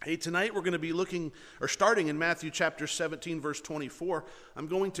Hey, tonight we're going to be starting in Matthew chapter 17, verse 24. I'm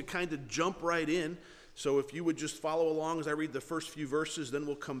going to kind of jump right in. So if you would just follow along as I read the first few verses, then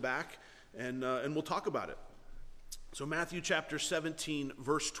we'll come back and we'll talk about it. So Matthew chapter 17,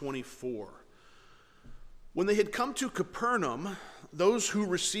 verse 24. When they had come to Capernaum, those who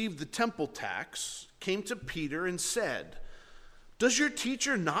received the temple tax came to Peter and said, "Does your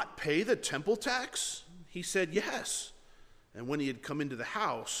teacher not pay the temple tax?" He said, "Yes." And when he had come into the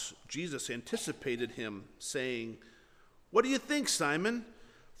house, Jesus anticipated him, saying, "What do you think, Simon?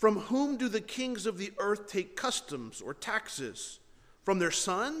 From whom do the kings of the earth take customs or taxes? From their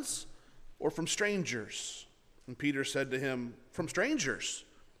sons or from strangers?" And Peter said to him, "From strangers."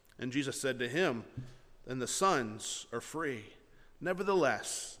 And Jesus said to him, "Then the sons are free.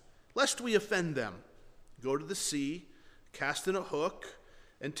 Nevertheless, lest we offend them, go to the sea, cast in a hook,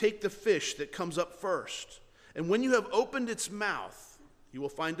 and take the fish that comes up first. And when you have opened its mouth, you will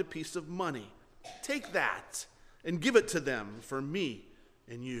find a piece of money. Take that and give it to them for me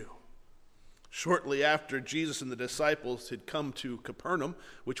and you." Shortly after, Jesus and the disciples had come to Capernaum,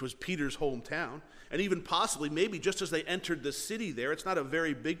 which was Peter's hometown, and even possibly, maybe just as they entered the city there, it's not a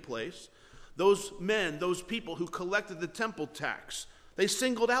very big place, those men, those people who collected the temple tax, they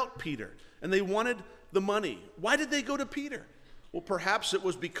singled out Peter, and they wanted the money. Why did they go to Peter? Well, perhaps it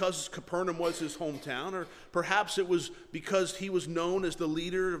was because Capernaum was his hometown, or perhaps it was because he was known as the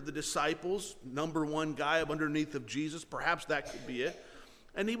leader of the disciples, number one guy up underneath of Jesus. Perhaps that could be it.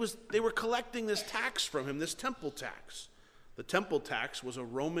 And they were collecting this tax from him, this temple tax. The temple tax was a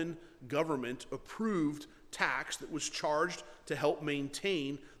Roman government-approved tax that was charged to help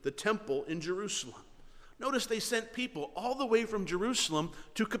maintain the temple in Jerusalem. Notice they sent people all the way from Jerusalem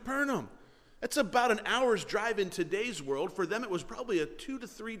to Capernaum. That's about an hour's drive in today's world. For them, it was probably a 2 to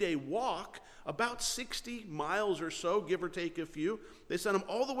 3 day walk, about 60 miles or so, give or take a few. They sent them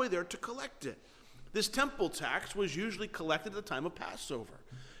all the way there to collect it. This temple tax was usually collected at the time of Passover.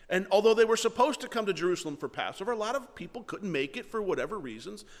 And although they were supposed to come to Jerusalem for Passover, a lot of people couldn't make it for whatever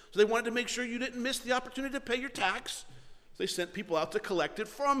reasons. So they wanted to make sure you didn't miss the opportunity to pay your tax. So they sent people out to collect it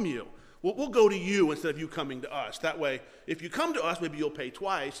from you. We'll go to you instead of you coming to us. That way, if you come to us, maybe you'll pay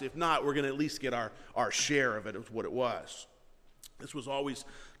twice. If not, we're going to at least get our share of it, is what it was. This was always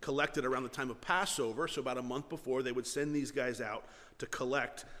collected around the time of Passover, so about a month before, they would send these guys out to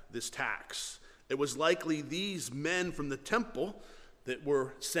collect this tax. It was likely these men from the temple that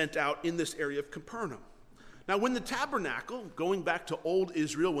were sent out in this area of Capernaum. Now, when the tabernacle, going back to old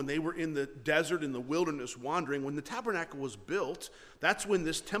Israel, when they were in the desert, in the wilderness wandering, when the tabernacle was built, that's when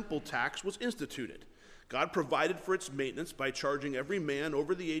this temple tax was instituted. God provided for its maintenance by charging every man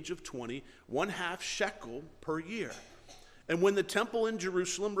over the age of 20 1/2 shekel per year. And when the temple in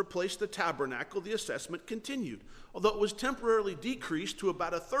Jerusalem replaced the tabernacle, the assessment continued, although it was temporarily decreased to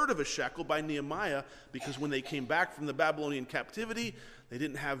about 1/3 of a shekel by Nehemiah, because when they came back from the Babylonian captivity, they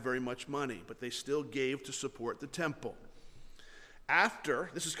didn't have very much money, but they still gave to support the temple.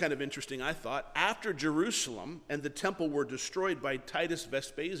 This is kind of interesting, I thought, after Jerusalem and the temple were destroyed by Titus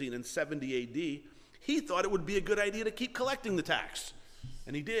Vespasian in 70 AD, he thought it would be a good idea to keep collecting the tax,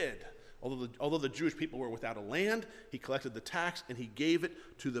 and he did. Although the Jewish people were without a land, he collected the tax and he gave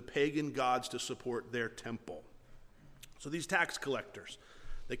it to the pagan gods to support their temple. So these tax collectors,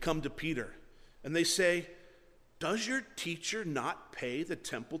 they come to Peter and they say, "Does your teacher not pay the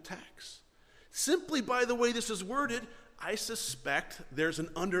temple tax?" Simply by the way this is worded, I suspect there's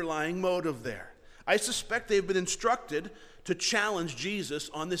an underlying motive there. I suspect they've been instructed to challenge Jesus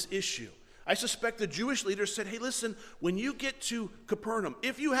on this issue. I suspect the Jewish leaders said, "Hey, listen, when you get to Capernaum,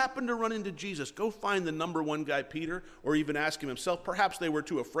 if you happen to run into Jesus, go find the number one guy, Peter, or even ask him himself." Perhaps they were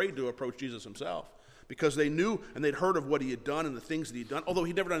too afraid to approach Jesus himself because they knew and they'd heard of what he had done and the things that he'd done. Although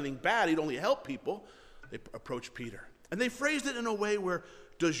he'd never done anything bad, he'd only helped people. They approached Peter. And they phrased it in a way where,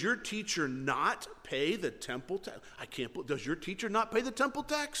 "Does your teacher not pay the temple tax?" Does your teacher not pay the temple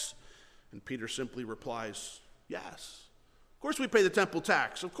tax? And Peter simply replies, "Yes. Of course we pay the temple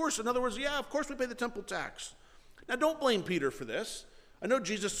tax." Of course, in other words, yeah, of course we pay the temple tax. Now don't blame Peter for this. I know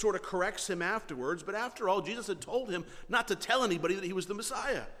Jesus sort of corrects him afterwards, but after all, Jesus had told him not to tell anybody that he was the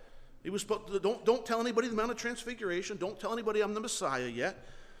Messiah. He was supposed to, don't tell anybody the Mount of Transfiguration. Don't tell anybody I'm the Messiah yet.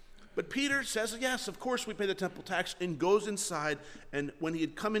 But Peter says, "Yes, of course we pay the temple tax," and goes inside. And when he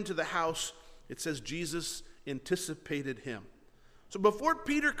had come into the house, it says Jesus anticipated him. So before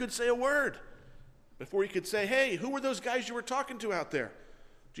Peter could say a word, before he could say, "Hey, who were those guys you were talking to out there?"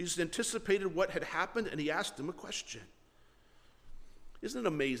 Jesus anticipated what had happened, and he asked him a question. Isn't it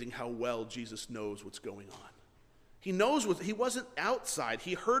amazing how well Jesus knows what's going on? He knows he wasn't outside.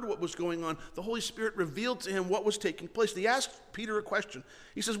 He heard what was going on. The Holy Spirit revealed to him what was taking place. He asked Peter a question.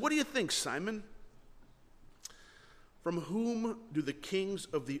 He says, "What do you think, Simon? From whom do the kings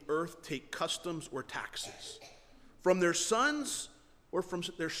of the earth take customs or taxes? From their sons or from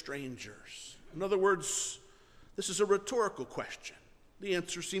their strangers?" In other words, this is a rhetorical question. The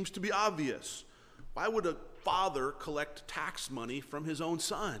answer seems to be obvious. Why would a father collect tax money from his own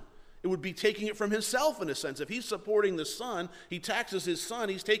son? It would be taking it from himself in a sense. If he's supporting the son, he taxes his son,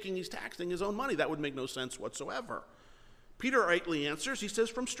 he's taxing his own money. That would make no sense whatsoever. Peter rightly answers, he says,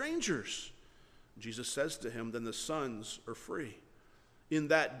 from strangers. Jesus says to him, then the sons are free. In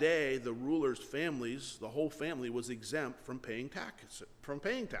that day, the rulers' families, the whole family was exempt from paying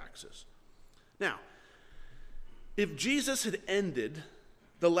taxes. Now, if Jesus had ended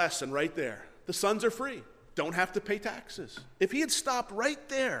the lesson right there, the sons are free, don't have to pay taxes. If he had stopped right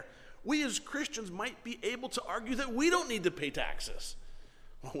there, we as Christians might be able to argue that we don't need to pay taxes.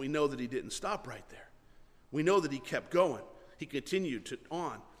 Well, we know that he didn't stop right there. We know that he kept going. He continued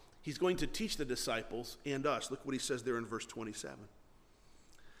on. He's going to teach the disciples and us. Look what he says there in verse 27.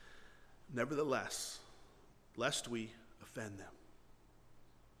 Nevertheless, lest we offend them,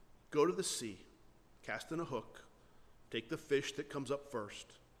 go to the sea, cast in a hook, take the fish that comes up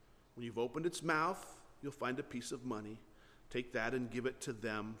first. When you've opened its mouth, you'll find a piece of money. Take that and give it to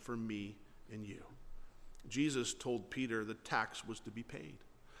them for me and you. Jesus told Peter the tax was to be paid.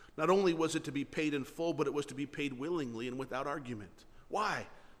 Not only was it to be paid in full, but it was to be paid willingly and without argument. Why?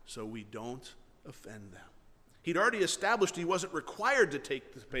 So we don't offend them. He'd already established he wasn't required to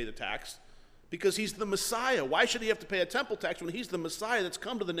pay the tax because he's the Messiah. Why should he have to pay a temple tax when he's the Messiah that's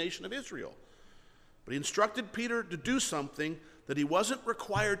come to the nation of Israel? But he instructed Peter to do something that he wasn't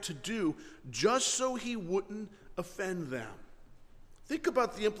required to do just so he wouldn't offend them. Think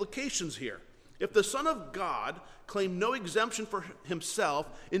about the implications here. If the Son of God claimed no exemption for himself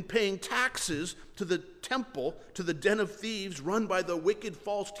in paying taxes to the temple, to the den of thieves run by the wicked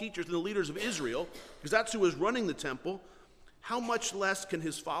false teachers and the leaders of Israel, because that's who was running the temple, how much less can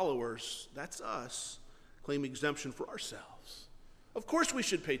his followers, that's us, claim exemption for ourselves? Of course we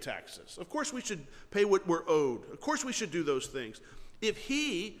should pay taxes. Of course we should pay what we're owed. Of course we should do those things. If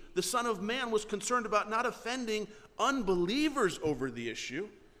he, the Son of Man, was concerned about not offending unbelievers over the issue,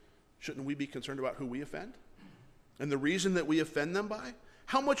 shouldn't we be concerned about who we offend? And the reason that we offend them by?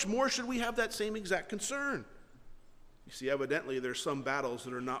 How much more should we have that same exact concern? You see, evidently there's some battles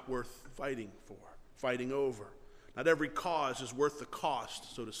that are not worth fighting for, fighting over. Not every cause is worth the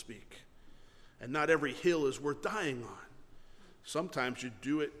cost, so to speak. And not every hill is worth dying on. Sometimes you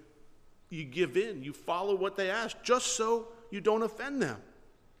do it, you give in, you follow what they ask, just so you don't offend them.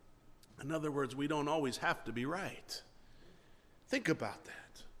 In other words, we don't always have to be right. Think about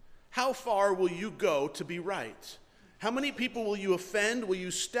that. How far will you go to be right? How many people will you offend? Will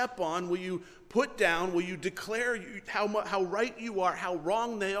you step on? Will you put down? Will you declare how right you are, how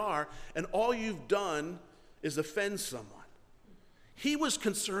wrong they are, and all you've done is offend someone? He was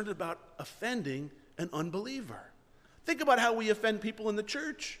concerned about offending an unbeliever. Think about how we offend people in the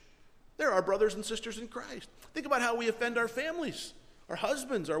church. They're our brothers and sisters in Christ. Think about how we offend our families, our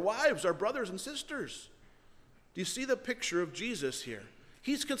husbands, our wives, our brothers and sisters. Do you see the picture of Jesus here?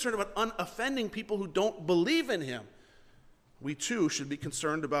 He's concerned about offending people who don't believe in him. We too should be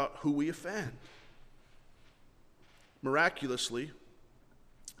concerned about who we offend. Miraculously,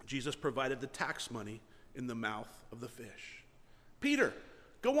 Jesus provided the tax money in the mouth of the fish. Peter,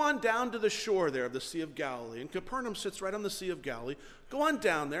 go on down to the shore there of the Sea of Galilee. And Capernaum sits right on the Sea of Galilee. Go on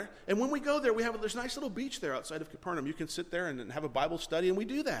down there. And when we go there, there's a nice little beach there outside of Capernaum. You can sit there and have a Bible study, and we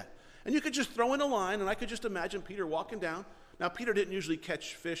do that. And you could just throw in a line, and I could just imagine Peter walking down. Now, Peter didn't usually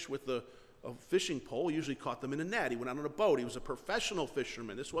catch fish with a fishing pole. He usually caught them in a net. He went out on a boat. He was a professional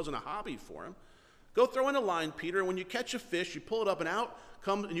fisherman. This wasn't a hobby for him. Go throw in a line, Peter, and when you catch a fish, you pull it up and out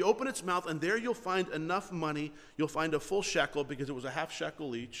comes, and you open its mouth, and there you'll find enough money. You'll find a full shekel, because it was a half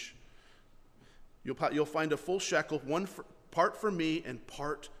shekel each. You'll find a full shekel, part for me and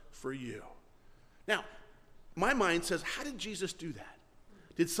part for you. Now, my mind says, how did Jesus do that?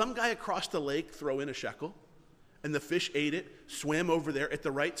 Did some guy across the lake throw in a shekel? And the fish ate it, swam over there at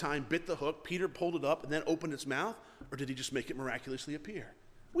the right time, bit the hook, Peter pulled it up, and then opened its mouth? Or did he just make it miraculously appear?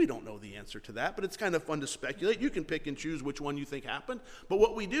 We don't know the answer to that, but it's kind of fun to speculate. You can pick and choose which one you think happened. But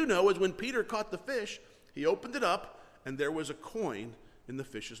what we do know is when Peter caught the fish, he opened it up, and there was a coin in the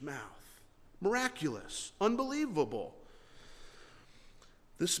fish's mouth. Miraculous, unbelievable.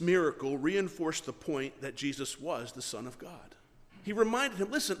 This miracle reinforced the point that Jesus was the Son of God. He reminded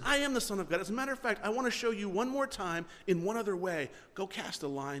him, listen, I am the Son of God. As a matter of fact, I want to show you one more time in one other way. Go cast a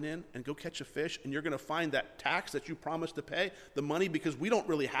line in and go catch a fish, and you're going to find that tax that you promised to pay, the money, because we don't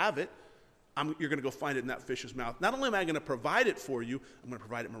really have it. You're going to go find it in that fish's mouth. Not only am I going to provide it for you, I'm going to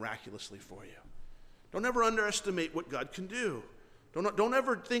provide it miraculously for you. Don't ever underestimate what God can do. Don't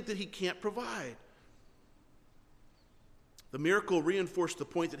ever think that he can't provide. The miracle reinforced the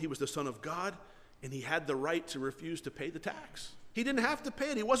point that he was the Son of God, and he had the right to refuse to pay the tax. He didn't have to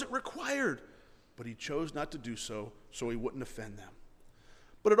pay it. He wasn't required. But he chose not to do so he wouldn't offend them.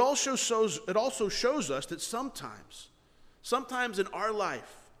 But it also shows us that sometimes in our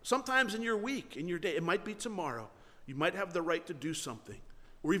life, sometimes in your week, in your day, it might be tomorrow, you might have the right to do something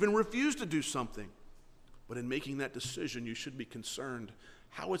or even refuse to do something. But in making that decision, you should be concerned,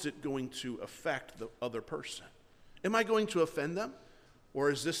 how is it going to affect the other person? Am I going to offend them? Or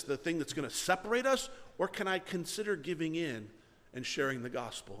is this the thing that's going to separate us? Or can I consider giving in and sharing the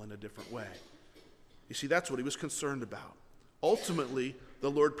gospel in a different way? You see, that's what he was concerned about. Ultimately,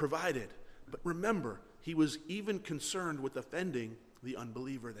 the Lord provided. But remember, he was even concerned with offending the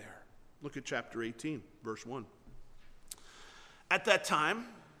unbeliever there. Look at chapter 18, verse 1. At that time,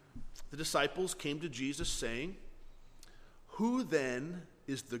 the disciples came to Jesus saying, "Who then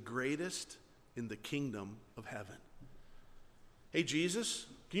is the greatest in the kingdom of heaven?" Hey, Jesus,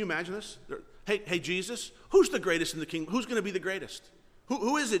 can you imagine this? Hey, Jesus, who's the greatest in the kingdom? Who's going to be the greatest?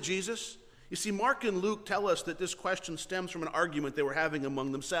 Who is it, Jesus? You see, Mark and Luke tell us that this question stems from an argument they were having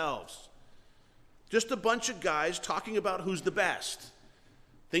among themselves. Just a bunch of guys talking about who's the best.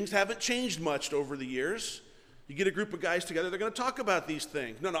 Things haven't changed much over the years. You get a group of guys together, they're going to talk about these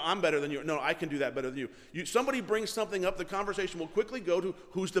things. No, I'm better than you. No, I can do that better than you. Somebody brings something up, the conversation will quickly go to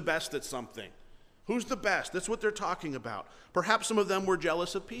who's the best at something. Who's the best? That's what they're talking about. Perhaps some of them were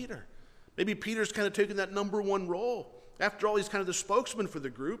jealous of Peter. Maybe Peter's kind of taken that number one role. After all, he's kind of the spokesman for the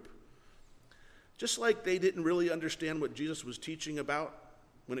group. Just like they didn't really understand what Jesus was teaching about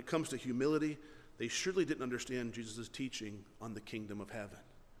when it comes to humility, they surely didn't understand Jesus' teaching on the kingdom of heaven.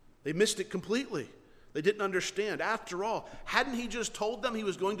 They missed it completely. They didn't understand. After all, hadn't he just told them he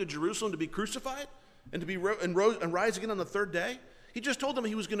was going to Jerusalem to be crucified and to rise again on the third day? He just told them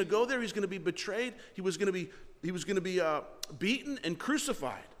he was going to go there, he's going to be betrayed, he was going to be beaten and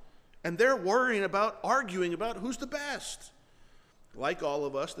crucified. And they're arguing about who's the best. Like all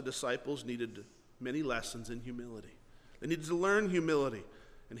of us, the disciples needed many lessons in humility. They needed to learn humility.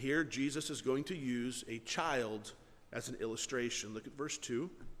 And here Jesus is going to use a child as an illustration. Look at verse 2.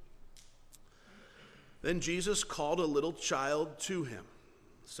 Then Jesus called a little child to him,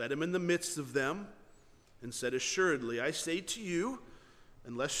 set him in the midst of them, and said, "Assuredly, I say to you,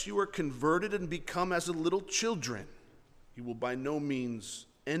 unless you are converted and become as a little children, you will by no means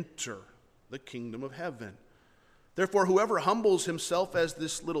enter the kingdom of heaven. Therefore, whoever humbles himself as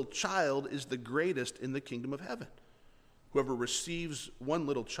this little child is the greatest in the kingdom of heaven. Whoever receives one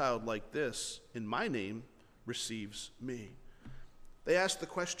little child like this in my name receives me." They asked the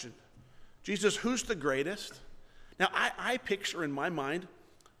question, Jesus, who's the greatest? Now, I picture in my mind,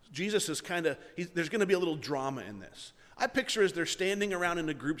 Jesus is there's going to be a little drama in this. I picture as they're standing around in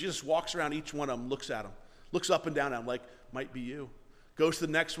a group, Jesus walks around each one of them, looks at them, looks up and down at them like, might be you. Goes to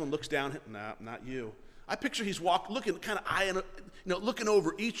the next one, looks down, nah, not you. I picture he's looking, kind of eyeing, looking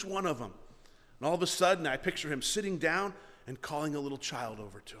over each one of them. And all of a sudden, I picture him sitting down and calling a little child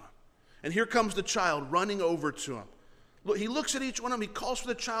over to him. And here comes the child running over to him. Look, he looks at each one of them, he calls for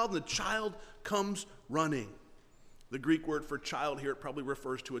the child, and the child comes running. The Greek word for child here, it probably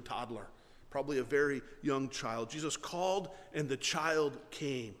refers to a toddler, probably a very young child. Jesus called, and the child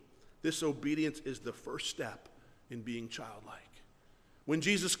came. This obedience is the first step in being childlike. When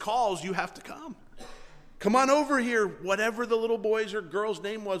Jesus calls, you have to come. Come on over here, whatever the little boy's or girl's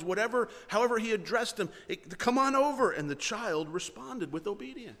name was, however he addressed him, come on over. And the child responded with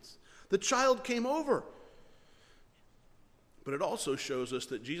obedience. The child came over. But it also shows us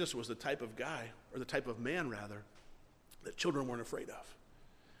that Jesus was the type of guy, or the type of man rather, that children weren't afraid of.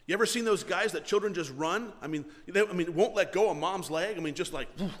 You ever seen those guys that children just run? Won't let go of mom's leg. Just like,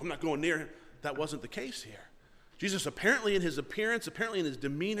 I'm not going near him. That wasn't the case here. Jesus, apparently in his appearance, apparently in his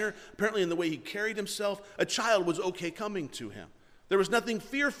demeanor, apparently in the way he carried himself, a child was okay coming to him. There was nothing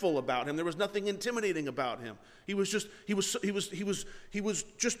fearful about him. There was nothing intimidating about him. The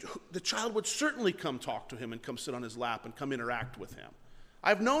child would certainly come talk to him and come sit on his lap and come interact with him.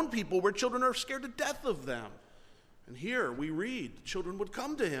 I've known people where children are scared to death of them. And here we read, children would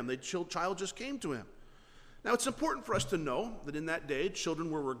come to him. The child just came to him. Now it's important for us to know that in that day,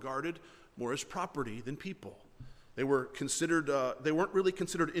 children were regarded more as property than people. They weren't really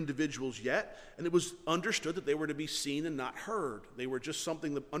considered individuals yet, and it was understood that they were to be seen and not heard. They were just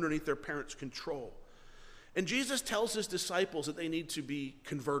something underneath their parents' control. And Jesus tells his disciples that they need to be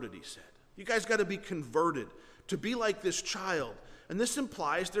converted, he said. You guys got to be converted to be like this child. And this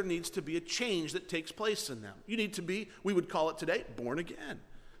implies there needs to be a change that takes place in them. You need to be, we would call it today, born again.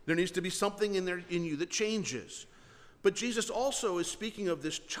 There needs to be something in you that changes. But Jesus also is speaking of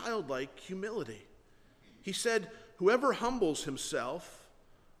this childlike humility. He said, whoever humbles himself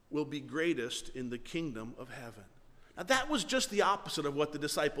will be greatest in the kingdom of heaven. Now that was just the opposite of what the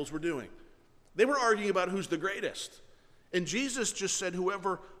disciples were doing. They were arguing about who's the greatest. And Jesus just said,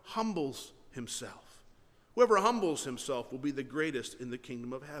 whoever humbles himself. Whoever humbles himself will be the greatest in the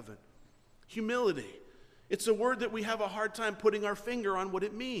kingdom of heaven. Humility. It's a word that we have a hard time putting our finger on what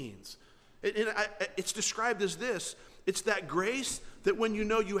it means. It's described as this. It's that grace that when you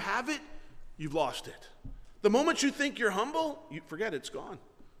know you have it, you've lost it. The moment you think you're humble, you forget it's gone.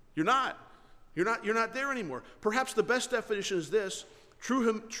 You're not there anymore. Perhaps the best definition is this.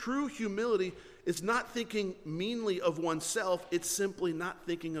 True humility is not thinking meanly of oneself. It's simply not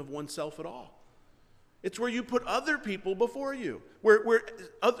thinking of oneself at all. It's where you put other people before you, where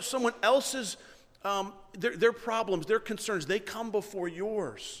someone else's, their problems, their concerns, they come before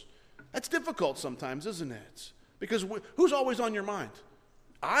yours. That's difficult sometimes, isn't it? Because who's always on your mind?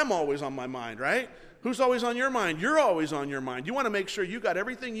 I'm always on my mind, right? Who's always on your mind? You're always on your mind. You want to make sure you got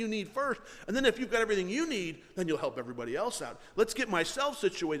everything you need first, and then if you've got everything you need, then you'll help everybody else out. Let's get myself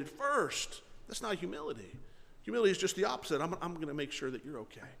situated first. That's not humility. Humility is just the opposite. I'm going to make sure that you're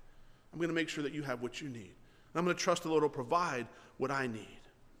okay. I'm going to make sure that you have what you need. And I'm going to trust the Lord will provide what I need.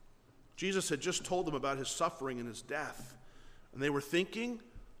 Jesus had just told them about his suffering and his death, and they were thinking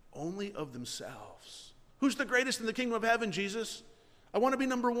only of themselves. Who's the greatest in the kingdom of heaven, Jesus? I want to be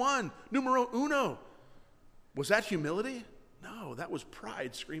number one, numero uno. Was that humility? No, that was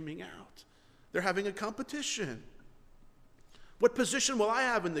pride screaming out. They're having a competition. What position will I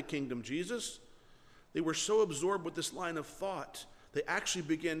have in the kingdom, Jesus? They were so absorbed with this line of thought, they actually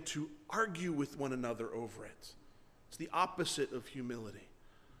began to argue with one another over it. It's the opposite of humility.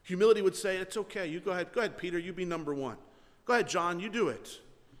 Humility would say, it's okay, you go ahead, Peter, you be number one. Go ahead, John, you do it.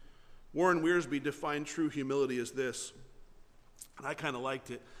 Warren Wiersbe defined true humility as this, and I kind of liked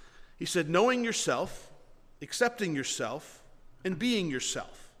it. He said, knowing yourself, accepting yourself, and being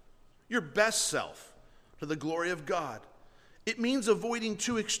yourself, your best self, to the glory of God. It means avoiding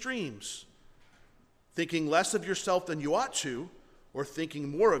two extremes, thinking less of yourself than you ought to, or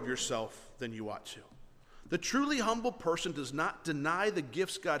thinking more of yourself than you ought to. The truly humble person does not deny the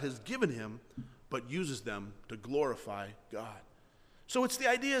gifts God has given him, but uses them to glorify God. So it's the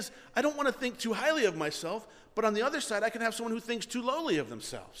idea is, I don't want to think too highly of myself, but on the other side, I can have someone who thinks too lowly of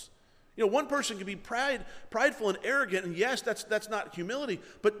themselves. You know, one person can be prideful and arrogant, and yes, that's not humility,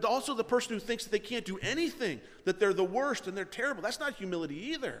 but also the person who thinks that they can't do anything, that they're the worst and they're terrible. That's not humility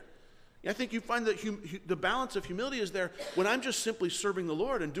either. I think you find that the balance of humility is there when I'm just simply serving the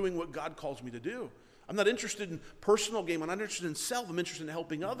Lord and doing what God calls me to do. I'm not interested in personal gain. I'm not interested in self. I'm interested in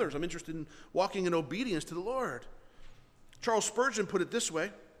helping others. I'm interested in walking in obedience to the Lord. Charles Spurgeon put it this way.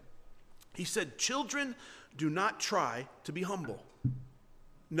 He said, children do not try to be humble.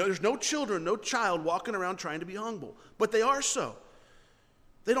 No, there's no child walking around trying to be humble, but they are so.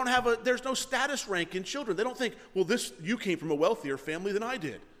 They don't have there's no status rank in children. They don't think, well, you came from a wealthier family than I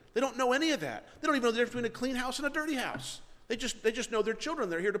did. They don't know any of that. They don't even know the difference between a clean house and a dirty house. They just know they're children.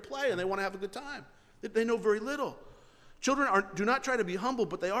 They're here to play and they want to have a good time. They know very little. Children do not try to be humble,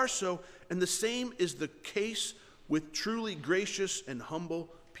 but they are so, and the same is the case with truly gracious and humble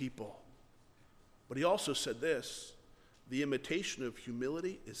people. But he also said this, the imitation of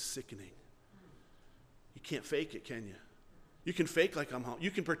humility is sickening. You can't fake it, can you? You can fake like I'm humble.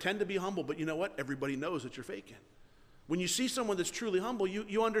 You can pretend to be humble, but you know what? Everybody knows that you're faking. When you see someone that's truly humble,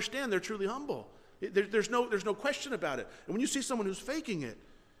 you understand they're truly humble. There's no question about it. And when you see someone who's faking it,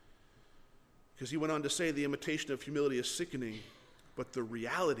 because he went on to say the imitation of humility is sickening, but the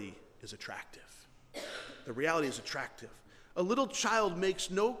reality is attractive. The reality is attractive. A little child makes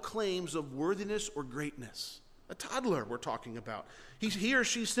no claims of worthiness or greatness. A toddler we're talking about. He or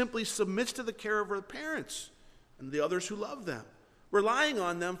she simply submits to the care of her parents and the others who love them, relying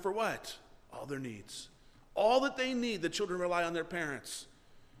on them for what? All their needs. All that they need, the children rely on their parents.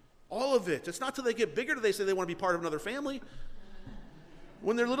 All of it. It's not till they get bigger do they say they want to be part of another family.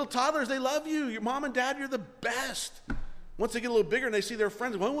 When they're little toddlers, they love you. Your mom and dad, you're the best. Once they get a little bigger and they see their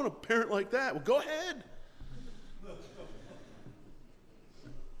friends, well, I want a parent like that. Well, go ahead.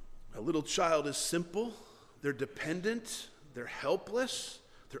 A little child is simple, they're dependent, they're helpless,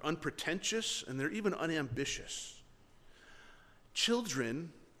 they're unpretentious, and they're even unambitious.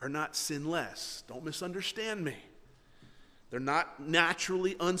 Children are not sinless. Don't misunderstand me. They're not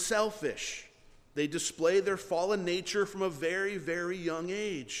naturally unselfish. They display their fallen nature from a very, very young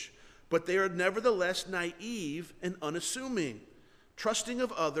age. But they are nevertheless naive and unassuming, trusting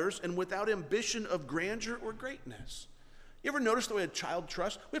of others and without ambition of grandeur or greatness. You ever notice the way a child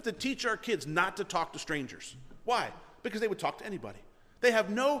trusts? We have to teach our kids not to talk to strangers. Why? Because they would talk to anybody. They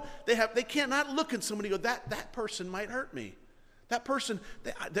cannot look at somebody and go, that person might hurt me. That person,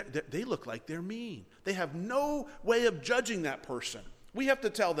 they look like they're mean. They have no way of judging that person. We have to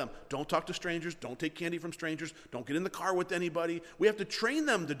tell them, don't talk to strangers, don't take candy from strangers, don't get in the car with anybody. We have to train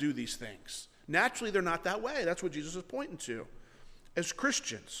them to do these things. Naturally, they're not that way. That's what Jesus is pointing to. As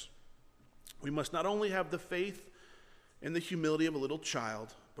Christians, we must not only have the faith and the humility of a little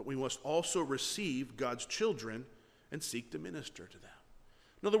child, but we must also receive God's children and seek to minister to them.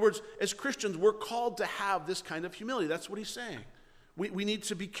 In other words, as Christians, we're called to have this kind of humility. That's what he's saying. We need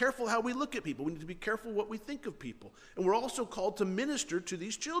to be careful how we look at people. We need to be careful what we think of people. And we're also called to minister to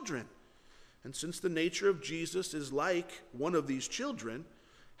these children. And since the nature of Jesus is like one of these children,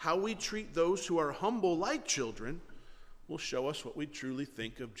 how we treat those who are humble like children will show us what we truly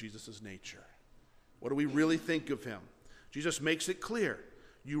think of Jesus' nature. What do we really think of him? Jesus makes it clear.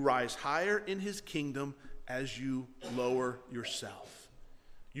 You rise higher in his kingdom as you lower yourself.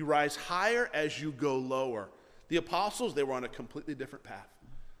 You rise higher as you go lower. The apostles, they were on a completely different path.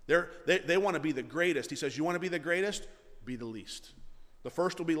 They want to be the greatest. He says, you want to be the greatest? Be the least. The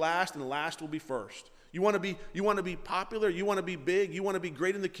first will be last, and the last will be first. You want to be popular? You want to be big? You want to be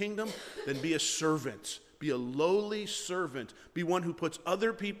great in the kingdom? Then be a servant. Be a lowly servant. Be one who puts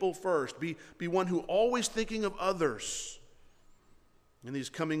other people first. Be one who always thinking of others. In these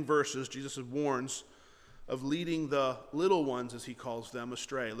coming verses, Jesus warns of leading the little ones, as he calls them,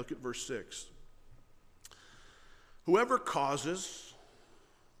 astray. Look at verse 6. Whoever causes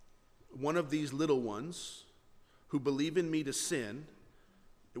one of these little ones who believe in me to sin,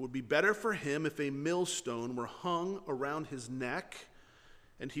 it would be better for him if a millstone were hung around his neck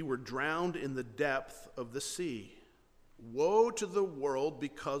and he were drowned in the depth of the sea. Woe to the world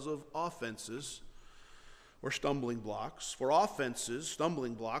because of offenses or stumbling blocks. For offenses,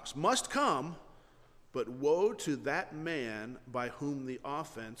 stumbling blocks, must come, but woe to that man by whom the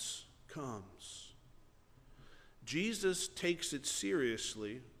offense comes. Jesus takes it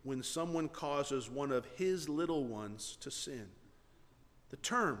seriously when someone causes one of his little ones to sin. The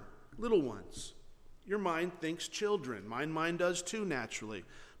term, little ones. Your mind thinks children. Mine does too, naturally.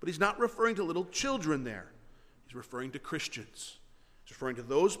 But he's not referring to little children there. He's referring to Christians. He's referring to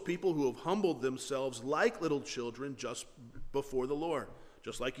those people who have humbled themselves like little children just before the Lord.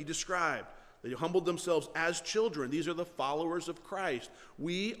 Just like he described. They humbled themselves as children. These are the followers of Christ.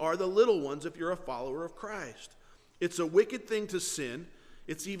 We are the little ones if you're a follower of Christ. It's a wicked thing to sin.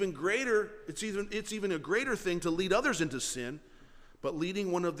 It's even a greater thing to lead others into sin, but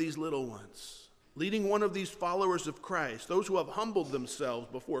leading one of these little ones, leading one of these followers of Christ, those who have humbled themselves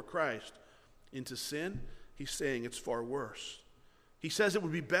before Christ into sin, he's saying it's far worse. He says it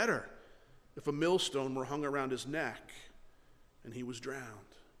would be better if a millstone were hung around his neck and he was drowned.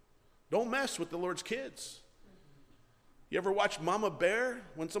 Don't mess with the Lord's kids. You ever watch Mama Bear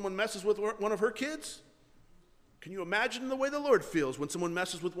when someone messes with one of her kids? Can you imagine the way the Lord feels when someone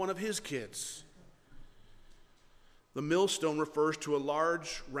messes with one of his kids? The millstone refers to a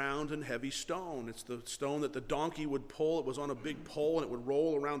large, round, and heavy stone. It's the stone that the donkey would pull. It was on a big pole, and it would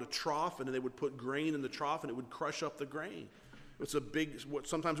roll around a trough, and then they would put grain in the trough, and it would crush up the grain. It's a big,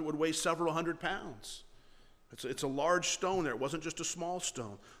 sometimes it would weigh several hundred pounds. It's a large stone there. It wasn't just a small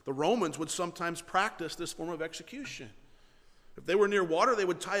stone. The Romans would sometimes practice this form of execution. If they were near water, they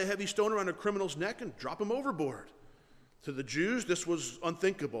would tie a heavy stone around a criminal's neck and drop him overboard. To the Jews, this was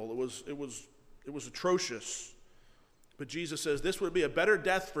unthinkable. It was atrocious. But Jesus says, this would be a better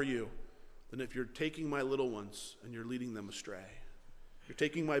death for you than if you're taking my little ones and you're leading them astray. You're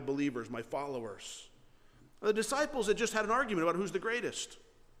taking my believers, my followers. The disciples had just had an argument about who's the greatest.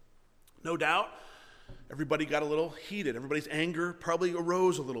 No doubt, everybody got a little heated. Everybody's anger probably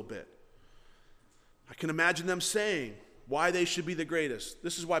arose a little bit. I can imagine them saying why they should be the greatest.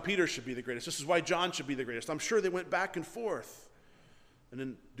 This is why Peter should be the greatest. This is why John should be the greatest. I'm sure they went back and forth. And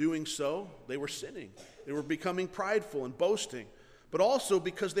in doing so, they were sinning. They were becoming prideful and boasting, but also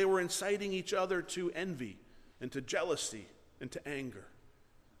because they were inciting each other to envy and to jealousy and to anger.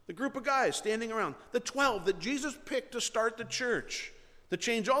 The group of guys standing around, the 12 that Jesus picked to start the church, to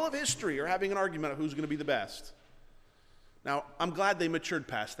change all of history, are having an argument of who's going to be the best. Now, I'm glad they matured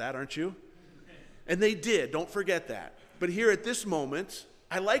past that, aren't you? And they did, don't forget that. But here at this moment,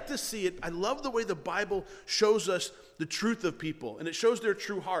 I like to see it. I love the way the Bible shows us the truth of people, and it shows their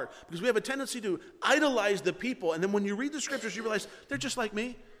true heart, because we have a tendency to idolize the people, and then when you read the scriptures, you realize they're just like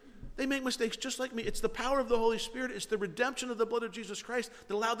me. They make mistakes just like me. It's the power of the Holy Spirit. It's the redemption of the blood of Jesus Christ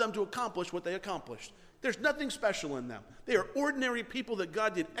that allowed them to accomplish what they accomplished. There's nothing special in them. They are ordinary people that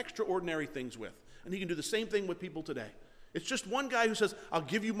God did extraordinary things with, and he can do the same thing with people today. It's just one guy who says, I'll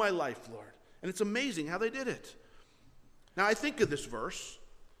give you my life, Lord. And it's amazing how they did it. Now, I think of this verse,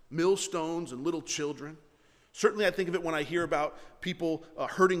 millstones and little children. Certainly, I think of it when I hear about people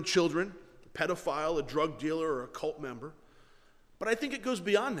hurting children, a pedophile, a drug dealer, or a cult member. But I think it goes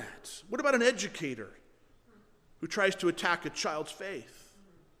beyond that. What about an educator who tries to attack a child's faith?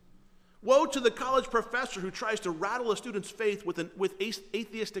 Woe to the college professor who tries to rattle a student's faith with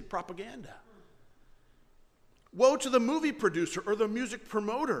atheistic propaganda. Woe to the movie producer or the music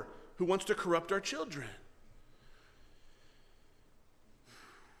promoter who wants to corrupt our children.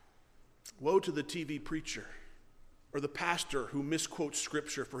 Woe to the TV preacher or the pastor who misquotes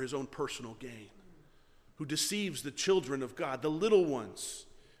scripture for his own personal gain, who deceives the children of God, the little ones,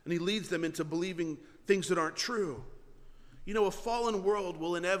 and he leads them into believing things that aren't true. You know, a fallen world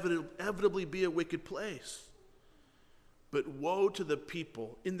will inevitably be a wicked place. But woe to the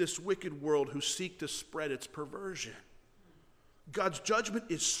people in this wicked world who seek to spread its perversion. God's judgment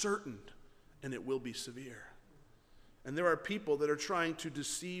is certain, and it will be severe. And there are people that are trying to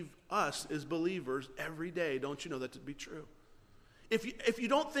deceive us as believers every day. Don't you know that to be true? If you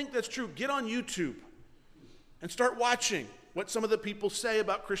don't think that's true, get on YouTube and start watching what some of the people say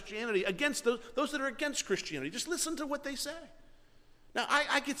about Christianity against those that are against Christianity. Just listen to what they say. Now,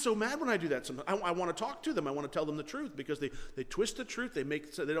 I get so mad when I do that sometimes. I want to talk to them. I want to tell them the truth because they twist the truth. They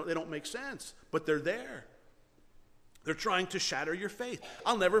don't make sense, but they're there. They're trying to shatter your faith.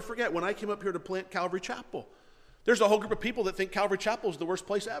 I'll never forget when I came up here to plant Calvary Chapel. There's a whole group of people that think Calvary Chapel is the worst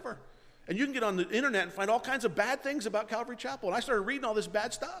place ever. And you can get on the internet and find all kinds of bad things about Calvary Chapel. And I started reading all this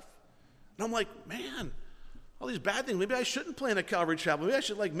bad stuff. And I'm like, man, all these bad things. Maybe I shouldn't plant a Calvary Chapel. Maybe I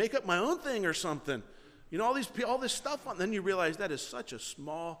should make up my own thing or something. You know, all this stuff. And then you realize that is such a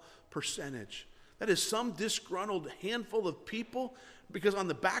small percentage. That is some disgruntled handful of people, because on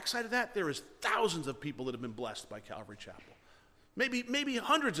the backside of that, there is thousands of people that have been blessed by Calvary Chapel. Maybe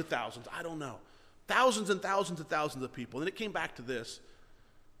hundreds of thousands. I don't know. Thousands and thousands and thousands of people. And it came back to this.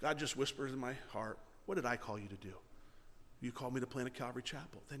 God just whispers in my heart, what did I call you to do? You called me to plant a Calvary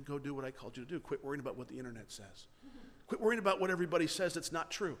Chapel. Then go do what I called you to do. Quit worrying about what the internet says. Quit worrying about what everybody says that's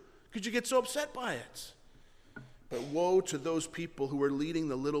not true, because you get so upset by it. But woe to those people who are leading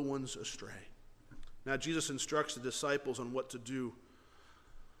the little ones astray. Now, Jesus instructs the disciples on what to do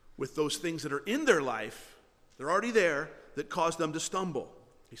with those things that are in their life, they're already there, that cause them to stumble.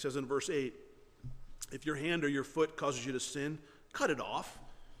 He says in verse 8, if your hand or your foot causes you to sin, cut it off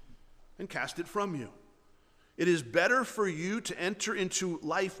and cast it from you. It is better for you to enter into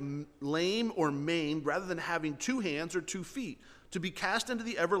life lame or maimed rather than having 2 hands or 2 feet, to be cast into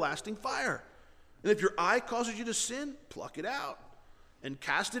the everlasting fire. And if your eye causes you to sin, pluck it out and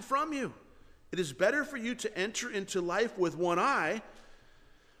cast it from you. It is better for you to enter into life with 1 eye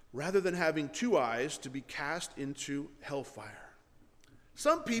rather than having 2 eyes, to be cast into hellfire.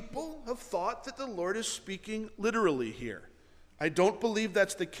 Some people have thought that the Lord is speaking literally here. I don't believe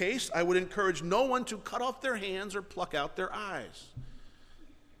that's the case. I would encourage no one to cut off their hands or pluck out their eyes.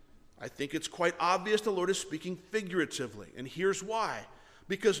 I think it's quite obvious the Lord is speaking figuratively, and here's why.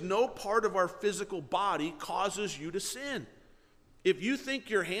 Because no part of our physical body causes you to sin. If you think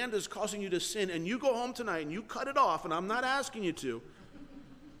your hand is causing you to sin and you go home tonight and you cut it off, and I'm not asking you to,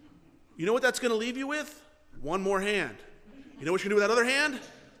 you know what that's going to leave you with? 1 more hand. You know what you're going to do with that other hand?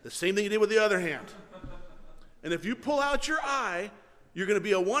 The same thing you did with the other hand. And if you pull out your eye, you're going to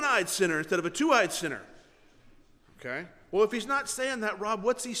be a 1-eyed sinner instead of a 2-eyed sinner. Okay? Well, if he's not saying that, Rob,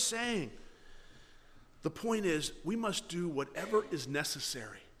 what's he saying? The point is, we must do whatever is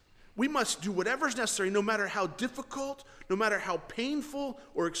necessary. We must do whatever is necessary, no matter how difficult, no matter how painful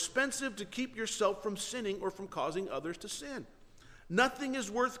or expensive, to keep yourself from sinning or from causing others to sin. Nothing is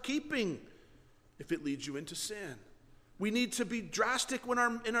worth keeping if it leads you into sin. We need to be drastic when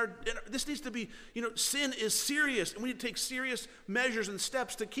this needs to be, sin is serious, and we need to take serious measures and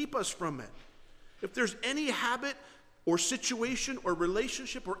steps to keep us from it. If there's any habit or situation or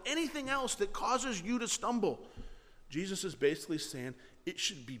relationship or anything else that causes you to stumble, Jesus is basically saying it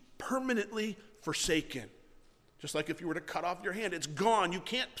should be permanently forsaken. Just like if you were to cut off your hand, it's gone. You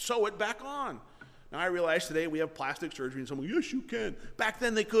can't sew it back on. Now, I realize today we have plastic surgery, and someone, yes, you can. Back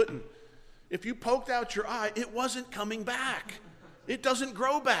then they couldn't. If you poked out your eye, it wasn't coming back. It doesn't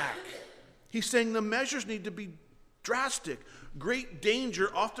grow back. He's saying the measures need to be Drastic. Great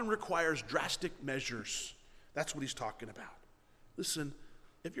danger often requires drastic measures. That's what he's talking about. Listen,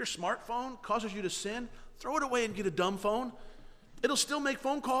 if your smartphone causes you to sin, throw it away and get a dumb phone. It'll still make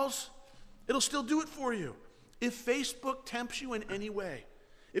phone calls. It'll still do it for you. If Facebook tempts you in any way,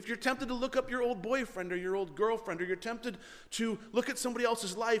 if you're tempted to look up your old boyfriend or your old girlfriend, or you're tempted to look at somebody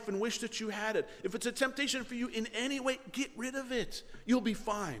else's life and wish that you had it, if it's a temptation for you in any way, get rid of it. You'll be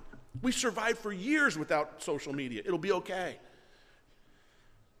fine. We survived for years without social media. It'll be okay.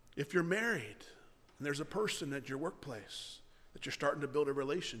 If you're married and there's a person at your workplace that you're starting to build a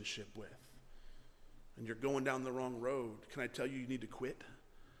relationship with and you're going down the wrong road, can I tell you, you need to quit?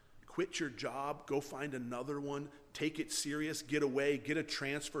 Quit your job, go find another one, take it serious, get away, get a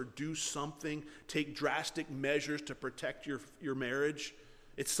transfer, do something, take drastic measures to protect your marriage.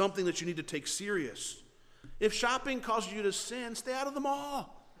 It's something that you need to take serious. If shopping causes you to sin, stay out of the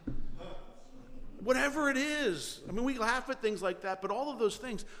mall. Whatever it is. I mean, we laugh at things like that, but all of those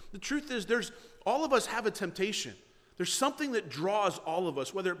things, the truth is all of us have a temptation. There's something that draws all of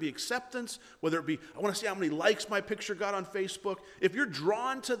us, whether it be acceptance, whether it be, I want to see how many likes my picture got on Facebook. If you're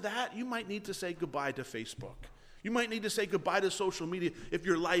drawn to that, you might need to say goodbye to Facebook. You might need to say goodbye to social media if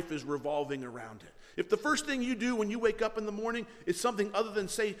your life is revolving around it. If the first thing you do when you wake up in the morning is something other than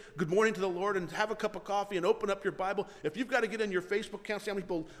say good morning to the Lord and have a cup of coffee and open up your Bible, if you've got to get in your Facebook account, see how many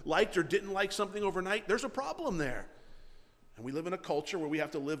people liked or didn't like something overnight, there's a problem there. And we live in a culture where we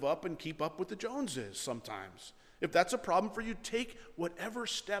have to live up and keep up with the Joneses sometimes. If that's a problem for you, take whatever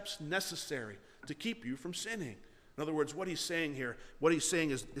steps necessary to keep you from sinning. In other words, what he's saying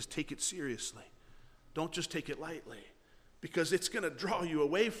is take it seriously. Don't just take it lightly, because it's going to draw you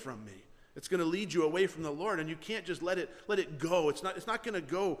away from me. It's going to lead you away from the Lord, and you can't just let it go. It's not going to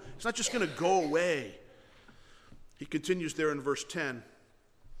go. It's not just going to go away. He continues there in verse 10.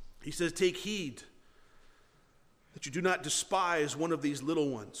 He says, "Take heed that you do not despise one of these little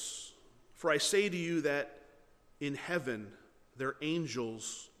ones. For I say to you that in heaven their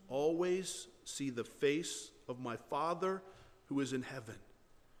angels always see the face of my Father who is in heaven.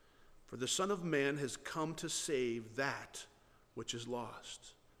 For the Son of Man has come to save that which is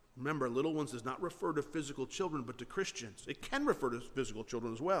lost." Remember, little ones does not refer to physical children, but to Christians. It can refer to physical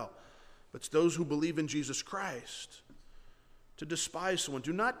children as well, but it's those who believe in Jesus Christ. To despise someone,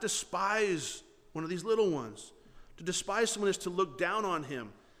 do not despise one of these little ones. To despise someone is to look down on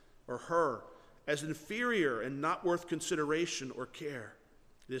him or her as inferior and not worth consideration or care.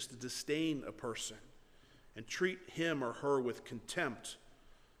 It is to disdain a person and treat him or her with contempt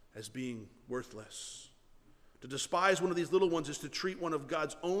as being worthless. To despise one of these little ones is to treat one of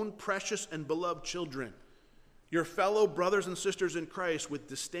God's own precious and beloved children, your fellow brothers and sisters in Christ, with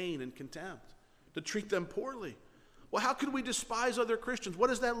disdain and contempt. To treat them poorly. Well, how could we despise other Christians?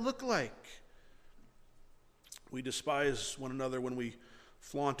 What does that look like? We despise one another when we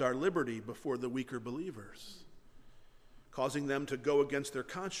flaunt our liberty before the weaker believers, causing them to go against their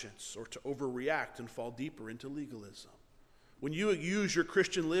conscience or to overreact and fall deeper into legalism. When you use your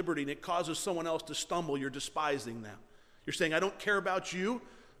Christian liberty and it causes someone else to stumble, you're despising them. You're saying, I don't care about you.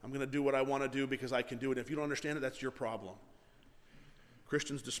 I'm going to do what I want to do because I can do it. If you don't understand it, that's your problem.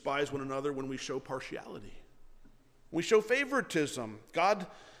 Christians despise one another when we show partiality. We show favoritism. God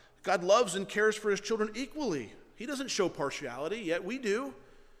loves and cares for his children equally. He doesn't show partiality, yet we do.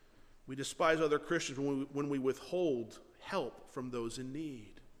 We despise other Christians when we withhold help from those in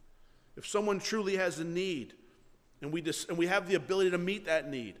need. If someone truly has a need, and we have the ability to meet that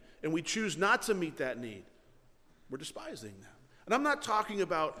need, and we choose not to meet that need, we're despising them. And I'm talking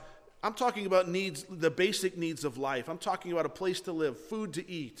about needs, the basic needs of life. I'm talking about a place to live, food to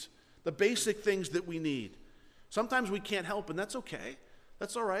eat, the basic things that we need. Sometimes we can't help, and that's okay.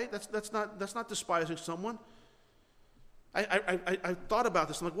 That's all right. That's not despising someone. I thought about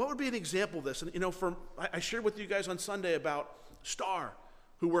this. I'm like, what would be an example of this? And I shared with you guys on Sunday about Star,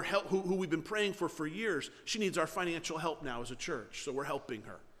 who we've been praying for years. She needs our financial help now as a church, so we're helping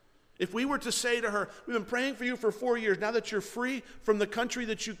her. If we were to say to her, we've been praying for you for 4 years, now that you're free from the country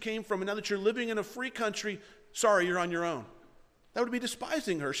that you came from, and now that you're living in a free country, sorry, you're on your own. That would be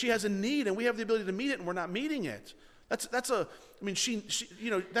despising her. She has a need, and we have the ability to meet it, and we're not meeting it. That's a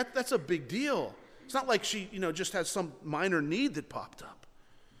big deal. It's not like she, just has some minor need that popped up.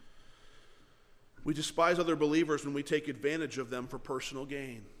 We despise other believers when we take advantage of them for personal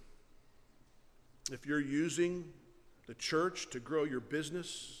gain. If you're using the church to grow your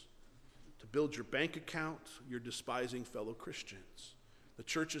business, to build your bank account, you're despising fellow Christians. The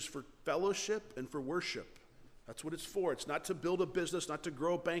church is for fellowship and for worship. That's what it's for. It's not to build a business, not to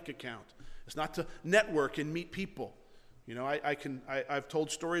grow a bank account. It's not to network and meet people. You know, I've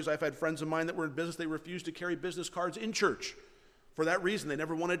told stories. I've had friends of mine that were in business. They refused to carry business cards in church. For that reason, they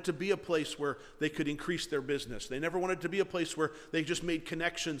never wanted to be a place where they could increase their business. They never wanted to be a place where they just made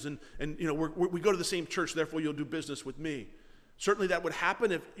connections and you know, we go to the same church, therefore you'll do business with me. Certainly that would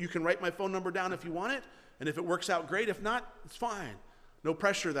happen if you can write my phone number down if you want it, and if it works out, great. If not, it's fine. No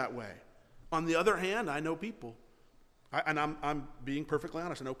pressure that way. On the other hand, I know people, and I'm being perfectly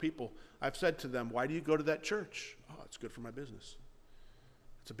honest. I know people. I've said to them, why do you go to that church? Oh, it's good for my business.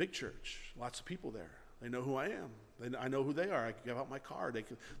 It's a big church, lots of people there. They know who I am. I know who they are. I can give out my card.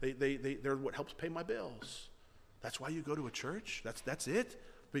 They're what helps pay my bills. That's why you go to a church? That's it?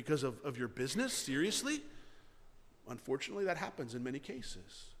 Because of your business? Seriously? Unfortunately, that happens in many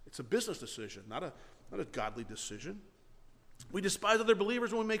cases. It's a business decision, not a godly decision. We despise other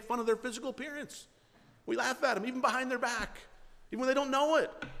believers when we make fun of their physical appearance. We laugh at them, even behind their back, even when they don't know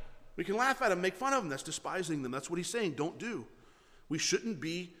it. We can laugh at them, make fun of them. That's despising them. That's what he's saying. Don't do. We shouldn't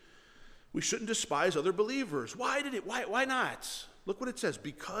despise other believers. Why not? Look what it says.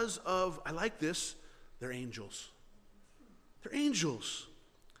 Because of, I like this, they're angels. They're angels.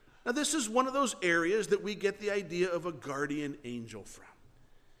 Now this is one of those areas that we get the idea of a guardian angel from.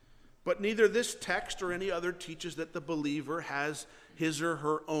 But neither this text or any other teaches that the believer has his or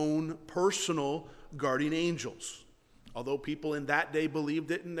her own personal guardian angels. Although people in that day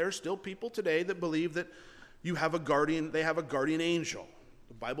believed it, and there's still people today that believe that they have a guardian angel.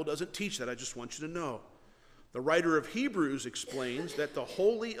 The Bible doesn't teach that. I just want you to know. The writer of Hebrews explains that the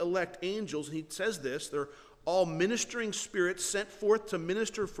holy elect angels, and he says this, they're all ministering spirits sent forth to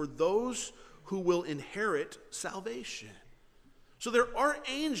minister for those who will inherit salvation. So there are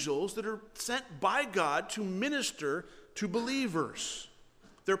angels that are sent by God to minister to believers.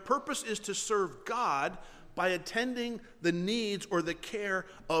 Their purpose is to serve God by attending the needs or the care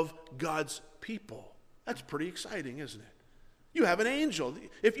of God's people. That's pretty exciting, isn't it? You have an angel.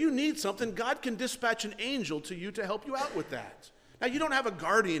 If you need something, God can dispatch an angel to you to help you out with that. Now, you don't have a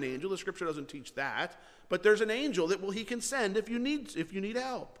guardian angel. The scripture doesn't teach that. But there's an angel that he can send if you need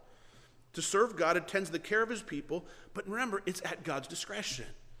help. To serve God, attends the care of his people. But remember, it's at God's discretion.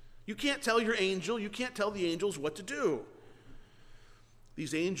 You can't tell your angel, you can't tell the angels what to do.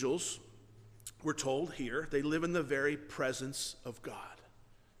 These angels, we're told here, they live in the very presence of God.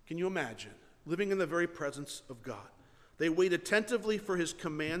 Can you imagine? Living in the very presence of God. They wait attentively for his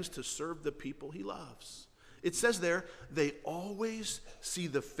commands to serve the people he loves. It says there, they always see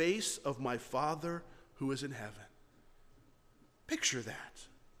the face of my Father who is in heaven. Picture that.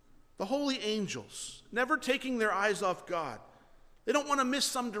 The holy angels, never taking their eyes off God. They don't want to miss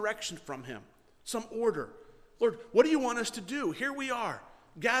some direction from him, some order. Lord, what do you want us to do? Here we are,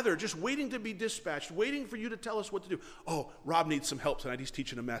 gathered, just waiting to be dispatched, waiting for you to tell us what to do. Oh, Rob needs some help tonight. He's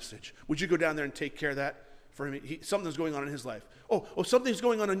teaching a message. Would you go down there and take care of that for him? Something's going on in his life. Oh, something's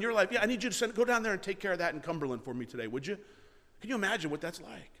going on in your life. Yeah, I need you to go down there and take care of that in Cumberland for me today, would you? Can you imagine what that's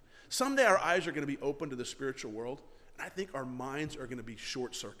like? Someday our eyes are going to be open to the spiritual world, and I think our minds are going to be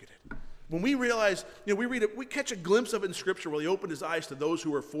short-circuited. When we realize, we catch a glimpse of it in Scripture where he opened his eyes to those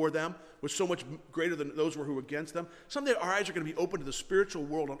who were for them, was so much greater than those who were against them. Someday our eyes are going to be open to the spiritual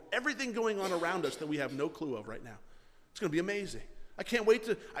world on everything going on around us that we have no clue of right now. It's going to be amazing. I can't wait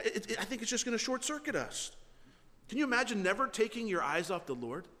I think it's just going to short-circuit us. Can you imagine never taking your eyes off the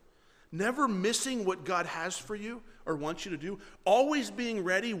Lord? Never missing what God has for you or wants you to do? Always being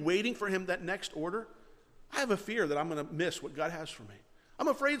ready, waiting for him, that next order? I have a fear that I'm going to miss what God has for me. I'm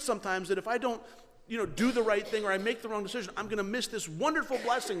afraid sometimes that if I don't, do the right thing or I make the wrong decision, I'm going to miss this wonderful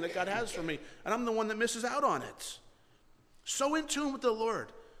blessing that God has for me, and I'm the one that misses out on it. So in tune with the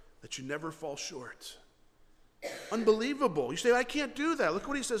Lord that you never fall short. Unbelievable. You say, I can't do that. Look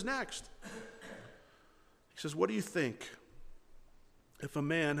what he says next. He says, what do you think if a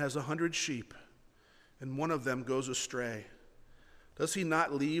man has 100 sheep and one of them goes astray? Does he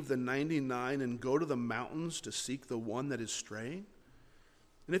not leave the 99 and go to the mountains to seek the one that is straying?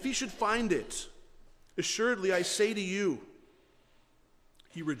 And if he should find it, assuredly I say to you,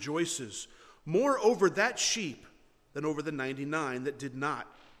 he rejoices more over that sheep than over the 99 that did not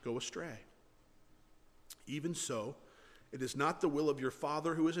go astray. Even so, it is not the will of your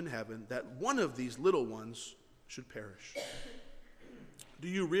Father who is in heaven that one of these little ones should perish. Do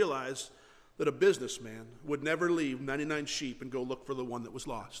you realize that a businessman would never leave 99 sheep and go look for the one that was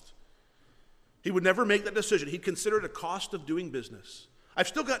lost? He would never make that decision. He'd consider it a cost of doing business. I've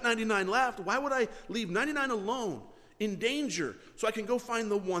still got 99 left. Why would I leave 99 alone, in danger, so I can go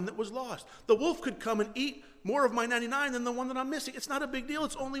find the one that was lost? The wolf could come and eat more of my 99 than the one that I'm missing. It's not a big deal.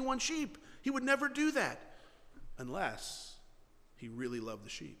 It's only one sheep. He would never do that unless he really loved the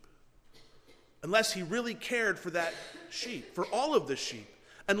sheep. unless he really cared for that sheep, for all of the sheep,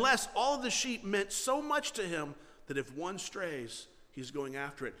 unless all of the sheep meant so much to him that if one strays, he's going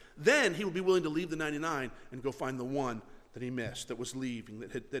after it. Then he would be willing to leave the 99 and go find the one that he missed, that was leaving,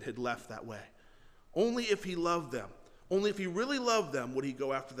 that had left that way. Only if he loved them, only if he really loved them would he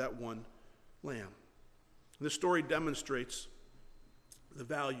go after that one lamb. This story demonstrates the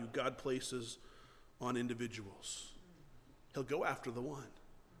value God places on individuals. He'll go after the one.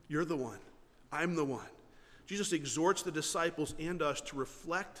 You're the one. I'm the one. Jesus exhorts the disciples and us to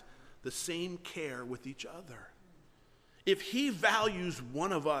reflect the same care with each other. If he values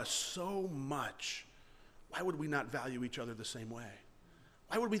one of us so much, why would we not value each other the same way?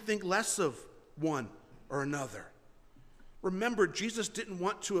 Why would we think less of one or another? Remember, Jesus didn't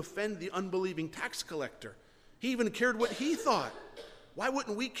want to offend the unbelieving tax collector. He even cared what he thought. Why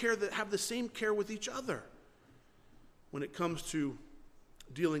wouldn't we have the same care with each other when it comes to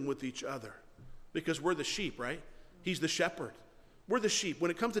dealing with each other? Because we're the sheep, right? He's the shepherd. We're the sheep.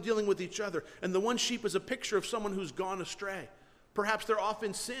 When it comes to dealing with each other, and the one sheep is a picture of someone who's gone astray. Perhaps they're off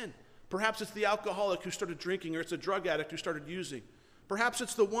in sin. Perhaps it's the alcoholic who started drinking, or it's a drug addict who started using. Perhaps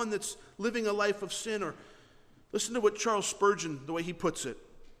it's the one that's living a life of sin. Or listen to what Charles Spurgeon, the way he puts it.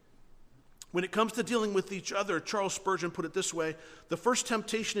 When it comes to dealing with each other, Charles Spurgeon put it this way: the first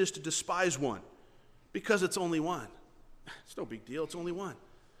temptation is to despise one because it's only one. It's no big deal, it's only one.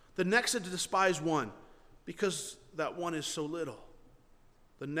 The next is to despise one because that one is so little.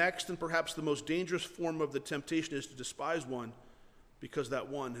 The next and perhaps the most dangerous form of the temptation is to despise one because that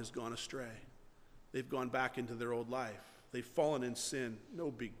one has gone astray. They've gone back into their old life. They've fallen in sin. No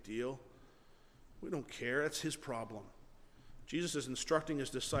big deal. We don't care. That's his problem. Jesus is instructing his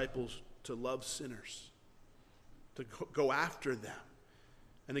disciples to love sinners, to go after them.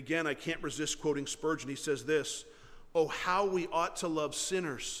 And again, I can't resist quoting Spurgeon. He says this: "Oh, how we ought to love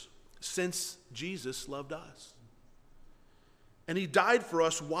sinners, since Jesus loved us. And he died for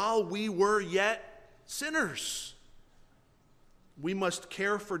us while we were yet sinners. We must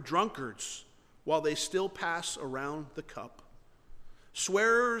care for drunkards while they still pass around the cup.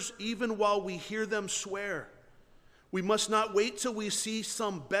 Swearers, even while we hear them swear. We must not wait till we see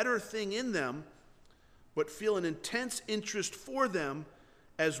some better thing in them, but feel an intense interest for them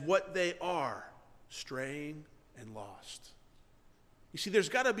as what they are, straying and lost." You see, there's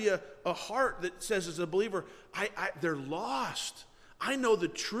got to be a heart that says, as a believer, they're lost. I know the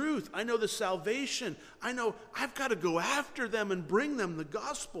truth. I know the salvation. I know I've got to go after them and bring them the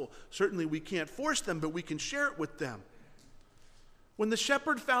gospel. Certainly we can't force them, but we can share it with them. When the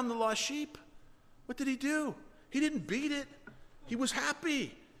shepherd found the lost sheep, what did he do? He didn't beat it. He was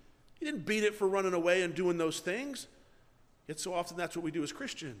happy. He didn't beat it for running away and doing those things. Yet so often that's what we do as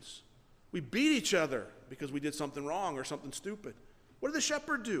Christians. We beat each other because we did something wrong or something stupid. What did the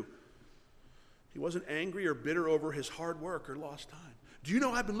shepherd do? He wasn't angry or bitter over his hard work or lost time. Do you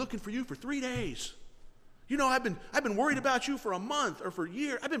know I've been looking for you for 3 days? You know I've been worried about you for a month or for a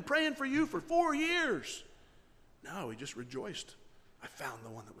year. I've been praying for you for 4 years. No, he just rejoiced. I found the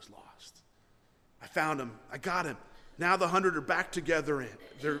one that was lost. I found him. I got him. Now the 100 are back together.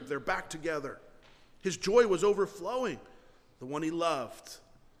 They're back together. His joy was overflowing. The one he loved,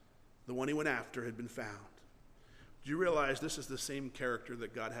 the one he went after, had been found. Do you realize this is the same character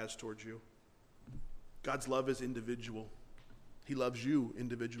that God has towards you? God's love is individual. He loves you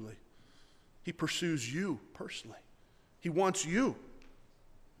individually. He pursues you personally. He wants you.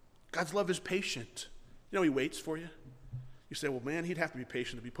 God's love is patient. You know, he waits for you. You say, well, man, he'd have to be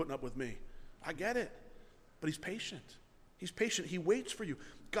patient to be putting up with me. I get it. But he's patient. He's patient. He waits for you.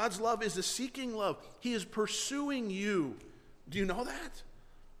 God's love is a seeking love. He is pursuing you. Do you know that?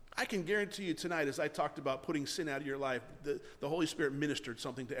 I can guarantee you tonight, as I talked about putting sin out of your life, the Holy Spirit ministered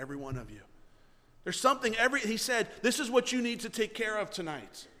something to every one of you. There's something, he said, this is what you need to take care of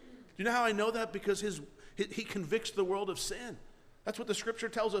tonight. Do you know how I know that? Because he convicts the world of sin. That's what the scripture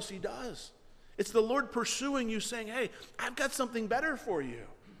tells us he does. It's the Lord pursuing you, saying, hey, I've got something better for you.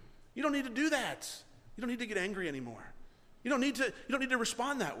 You don't need to do that. You don't need to get angry anymore. You don't need to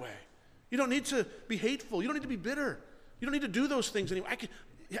respond that way. You don't need to be hateful. You don't need to be bitter. You don't need to do those things anymore.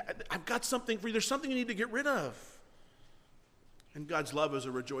 I've got something for you. There's something you need to get rid of. And God's love is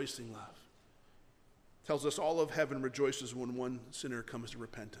a rejoicing love. Tells us all of heaven rejoices when one sinner comes to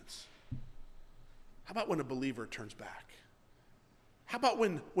repentance. How about when a believer turns back? How about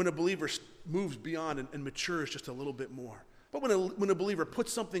when a believer moves beyond and matures just a little bit more? But when a believer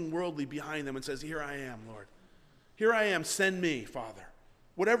puts something worldly behind them and says, here I am, Lord. Here I am, send me, Father.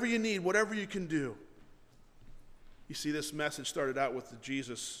 Whatever you need, whatever you can do. You see, this message started out with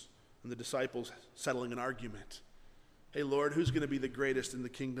Jesus and the disciples settling an argument. Hey, Lord, who's going to be the greatest in the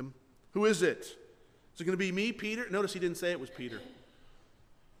kingdom? Who is it? Is it going to be me, Peter? Notice he didn't say it was Peter.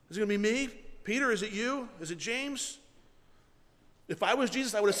 Is it going to be me? Peter, is it you? Is it James? If I was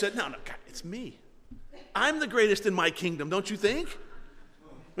Jesus, I would have said, no, God, it's me. I'm the greatest in my kingdom, don't you think?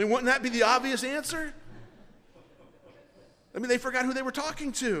 I mean, wouldn't that be the obvious answer? I mean, they forgot who they were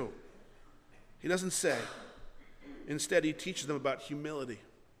talking to. He doesn't say. Instead, he teaches them about humility.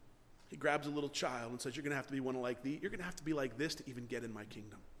 He grabs a little child and says, you're going to have to be one like thee. You're going to have to be like this to even get in my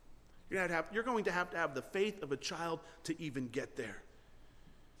kingdom. You're going to have the faith of a child to even get there.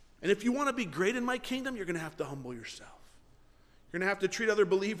 And if you want to be great in my kingdom, you're going to have to humble yourself. You're going to have to treat other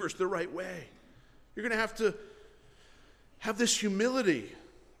believers the right way. You're going to have this humility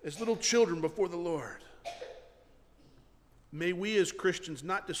as little children before the Lord. May we as Christians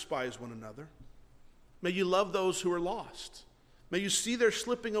not despise one another. May you love those who are lost. May you see their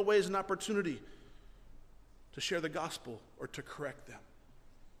slipping away as an opportunity to share the gospel or to correct them.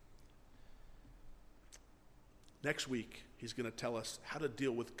 Next week, he's going to tell us how to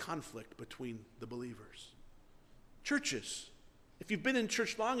deal with conflict between the believers. Churches, if you've been in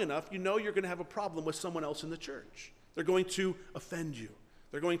church long enough, you know you're going to have a problem with someone else in the church. They're going to offend you.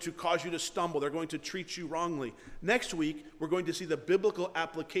 They're going to cause you to stumble. They're going to treat you wrongly. Next week, we're going to see the biblical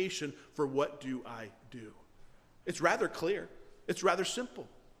application for what do I do. It's rather clear. It's rather simple.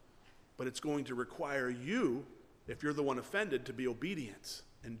 But it's going to require you, if you're the one offended, to be obedient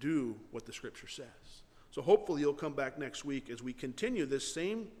and do what the Scripture says. So hopefully you'll come back next week as we continue this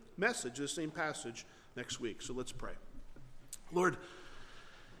same message, this same passage next week. So let's pray. Lord,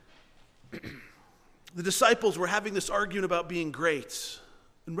 the disciples were having this argument about being great.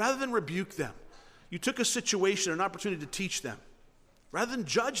 And rather than rebuke them, you took a situation, an opportunity to teach them. Rather than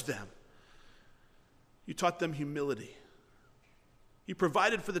judge them, you taught them humility. You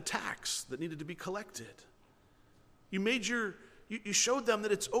provided for the tax that needed to be collected. You showed them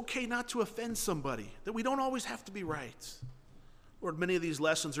that it's okay not to offend somebody, that we don't always have to be right. Lord, many of these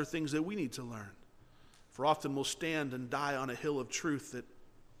lessons are things that we need to learn. For often we'll stand and die on a hill of truth that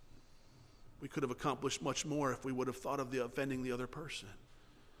we could have accomplished much more if we would have thought of the offending the other person.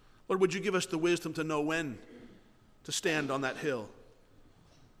 Lord, would you give us the wisdom to know when to stand on that hill,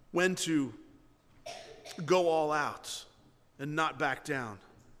 when to go all out and not back down.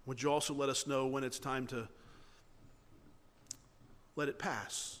 Would you also let us know when it's time to let it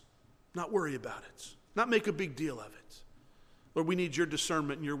pass, not worry about it, not make a big deal of it. Lord, we need your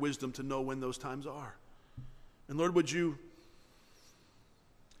discernment and your wisdom to know when those times are. And Lord, would you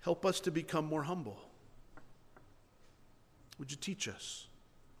help us to become more humble? Would you teach us?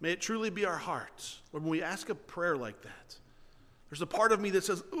 May it truly be our hearts. Lord, when we ask a prayer like that, there's a part of me that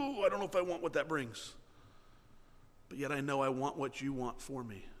says, oh, I don't know if I want what that brings. But yet I know I want what you want for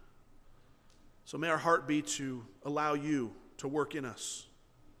me. So may our heart be to allow you to work in us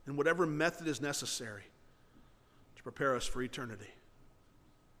in whatever method is necessary to prepare us for eternity.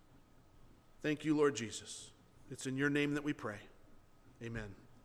 Thank you, Lord Jesus. It's in your name that we pray. Amen.